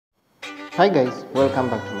Hi guys, welcome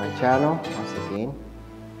back to my channel once again.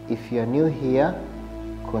 If you are new here,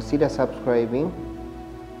 consider subscribing.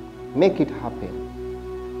 Make it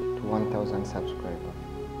happen to 1000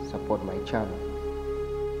 subscribers. Support my channel.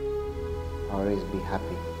 I'll always be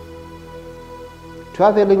happy.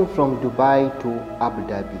 Traveling from Dubai to Abu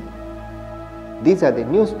Dhabi. These are the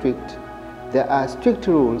new strict. There are strict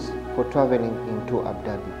rules for traveling into Abu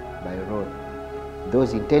Dhabi by road.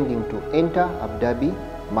 Those intending to enter Abu Dhabi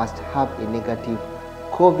must have a negative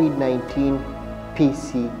COVID-19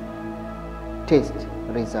 PC test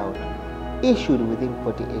result issued within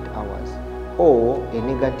 48 hours or a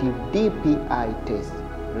negative DPI test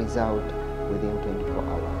result within 24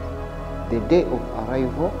 hours. The day of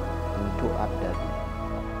arrival into Abu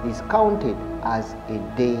Dhabi is counted as a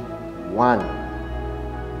day 1.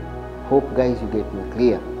 Hope guys you get me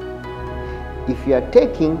clear. If you are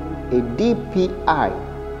taking a DPI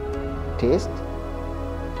test,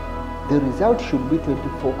 the result should be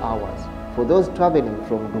 24 hours for those traveling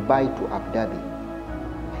from Dubai to Abu Dhabi.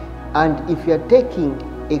 And if you are taking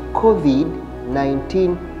a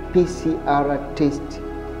COVID-19 PCR test,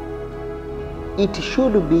 it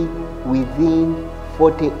should be within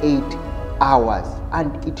 48 hours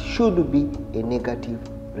and it should be a negative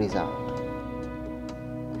result.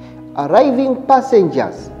 Arriving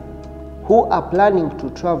passengers who are planning to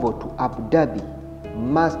travel to Abu Dhabi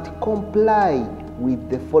must comply with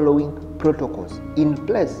the following protocols in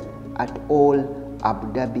place at all Abu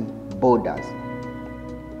Dhabi borders.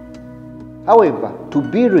 However, to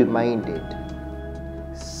be reminded,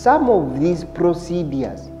 some of these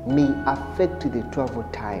procedures may affect the travel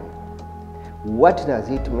time. What does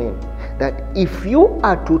it mean? That if you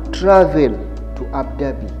are to travel to Abu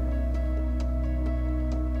Dhabi,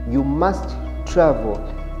 you must travel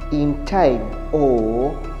in time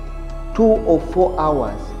or 2 or 4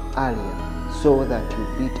 hours earlier so that you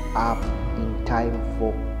beat up in time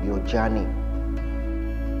for your journey.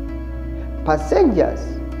 Passengers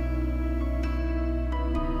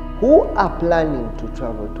who are planning to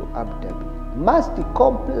travel to Abu Dhabi must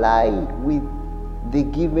comply with the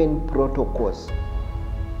given protocols.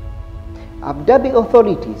 Abu Dhabi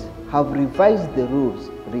authorities have revised the rules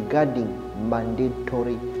regarding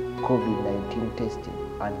mandatory COVID-19 testing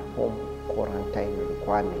and home quarantine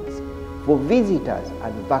requirements for visitors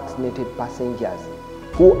and vaccinated passengers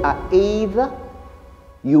who are either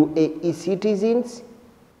UAE citizens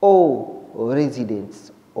or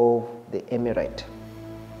residents of the emirate.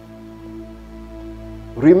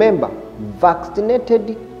 Remember,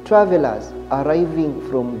 vaccinated travelers arriving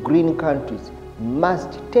from green countries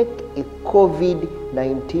must take a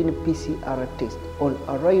COVID-19 PCR test on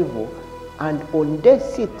arrival and on day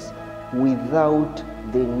 6 without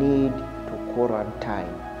the need to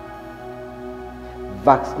quarantine.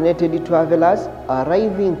 Vaccinated travelers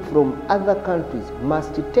arriving from other countries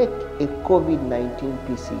must take a COVID-19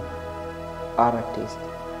 PCR test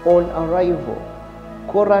on arrival,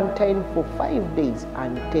 quarantine for 5 days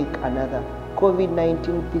and take another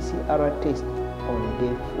COVID-19 PCR test on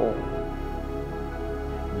day 4.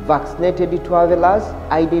 Vaccinated travelers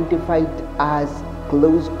identified as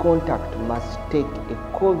close contact must take a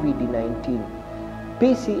COVID-19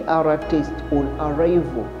 PCR test on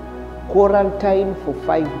arrival, quarantine for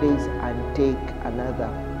 5 days and take another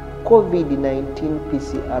COVID-19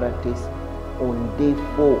 PCR test on day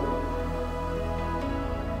 4.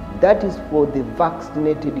 That is for the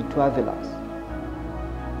vaccinated travelers.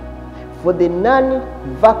 For the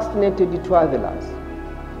non-vaccinated travelers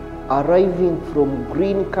arriving from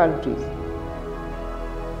green countries,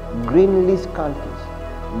 green list countries,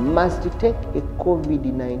 must take a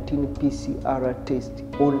COVID-19 PCR test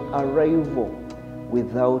on arrival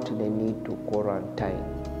without the need to quarantine,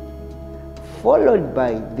 followed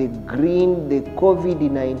by the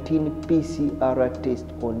COVID-19 PCR test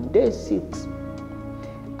on day 6,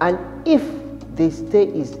 and if the stay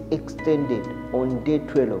is extended on day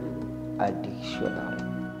 12 additionally.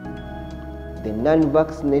 The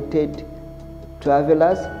non-vaccinated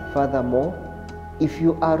travelers, furthermore, if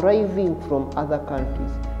you are arriving from other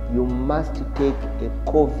countries, you must take a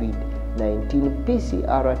COVID-19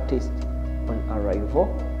 PCR test on arrival,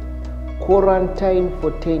 quarantine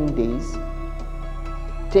for 10 days,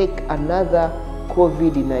 take another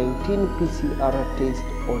COVID-19 PCR test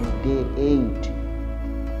on day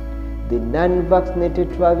 8. The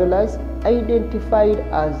non-vaccinated travelers identified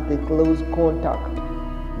as the close contact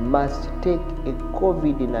must take a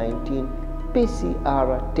COVID-19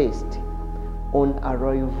 PCR test on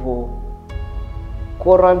arrival,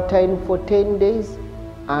 quarantine for 10 days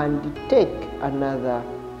and take another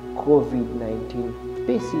COVID-19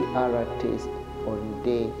 PCR test on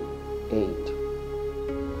day 8.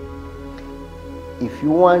 If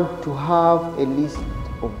you want to have a list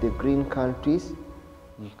of the green countries,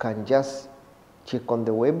 you can just check on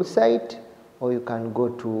the website, or you can go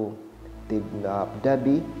to the Abu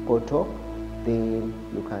Dhabi portal. Then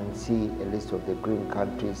you can see a list of the green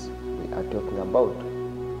countries we are talking about.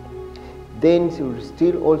 Then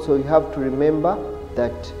still also you have to remember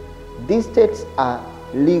that these states are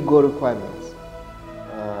legal requirements.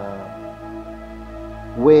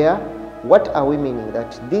 Where, what are we meaning?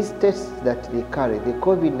 That these tests that they carry, the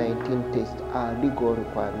COVID-19 tests, are legal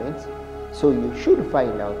requirements. So you should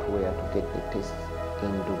find out where to get the tests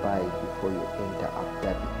in Dubai before you enter Abu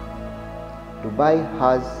Dhabi. Dubai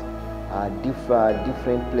has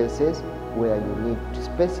different places where you need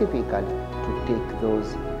specifically to take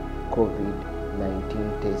those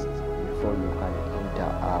COVID-19 tests before you can enter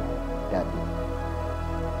Abu Dhabi.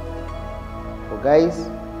 So guys,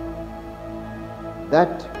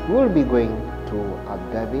 that will be going to Abu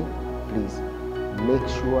Dhabi. Please make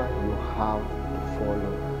sure you have to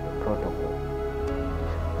follow the protocol.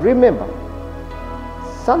 Remember,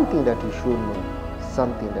 something that you should know,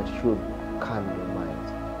 something that should calm your mind,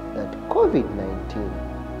 that COVID-19,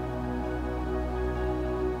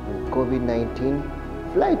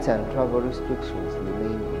 flights and travel restrictions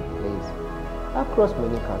remain in place across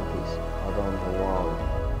many countries around the world.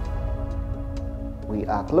 We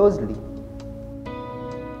are closely,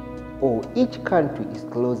 or each country is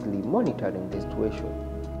closely monitoring the situation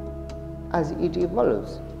as it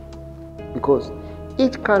evolves, because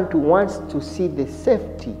each country wants to see the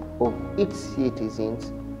safety of its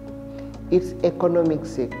citizens, its economic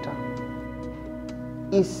sector,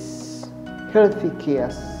 its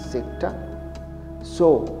healthcare sector.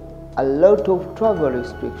 So a lot of travel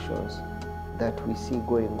restrictions that we see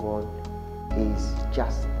going on is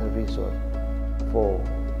just the reason for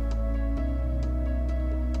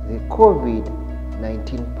the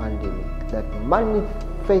COVID-19 pandemic that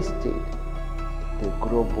manifested the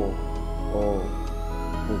global world,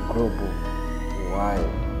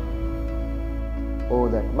 or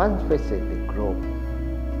that manifested the globe.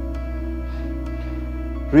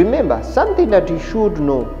 Remember, something that you should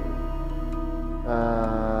know,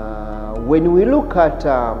 when we look at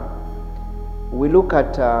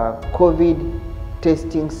COVID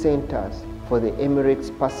testing centers for the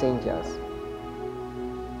Emirates passengers.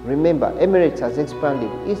 Remember, Emirates has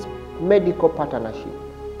expanded its medical partnership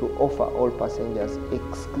to offer all passengers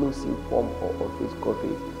exclusive home or office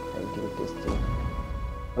COVID-19 testing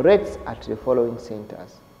rates at the following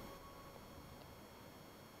centers.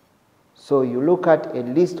 So you look at a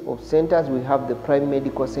list of centers. We have the prime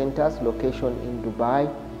medical centers, location in Dubai.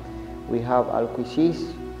 We have Al-Qushish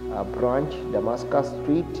branch, Damascus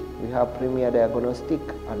Street. We have Premier Diagnostic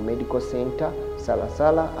and Medical Center,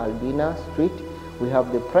 Salasala, Aldina Street. We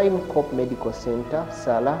have the Prime Corp Medical Center,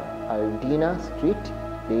 Salah, Aldina Street,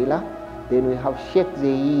 Leila. Then we have Sheikh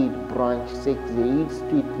Zayed branch, Sheikh Zayed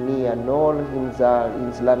Street near Nor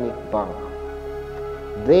Islamic Bank.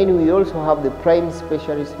 Then we also have the Prime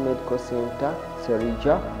Specialist Medical Center,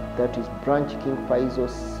 Serija, that is branch King Faisal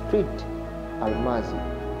Street, Almazi.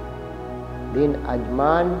 Then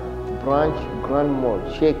Ajman branch Grand Mall,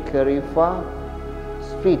 Sheikh Khalifa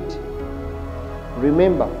Street.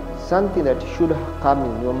 Remember, something that should come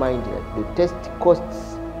in your mind, that the test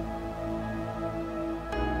costs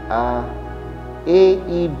are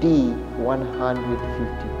AED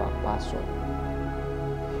 150 per person.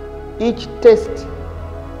 Each test,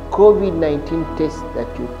 COVID-19 test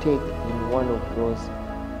that you take in one of those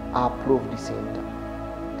approved center,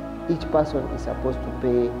 each person is supposed to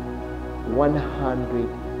pay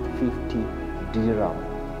 150 dirham.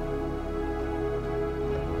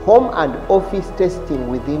 Home and office testing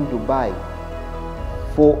within Dubai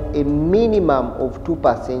for a minimum of 2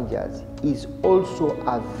 passengers is also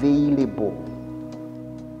available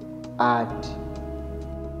at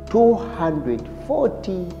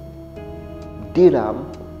 240 dirham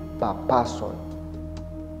per person,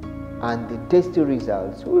 and the test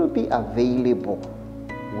results will be available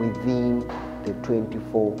within the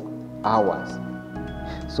 24 hours.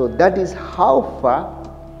 So that is how far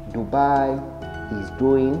Dubai is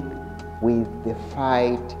doing with the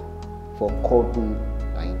fight for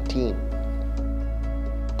COVID-19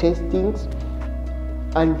 testings,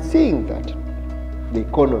 and seeing that the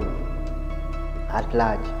economy at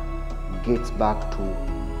large gets back to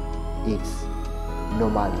its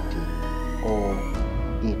normality, or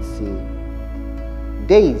its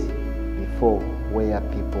days before, where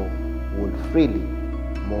people would freely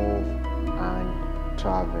move and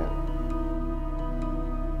travel.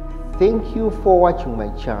 Thank you for watching my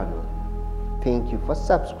channel. Thank you for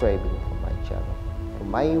subscribing for my channel. For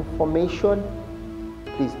my information,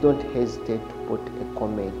 please don't hesitate to put a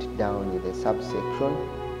comment down in the subsection.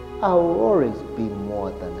 I will always be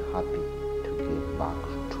more than happy to get back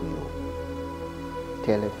to you.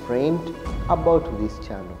 Tell a friend about this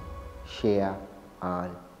channel, share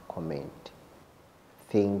and comment.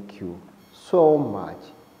 Thank you so much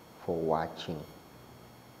for watching.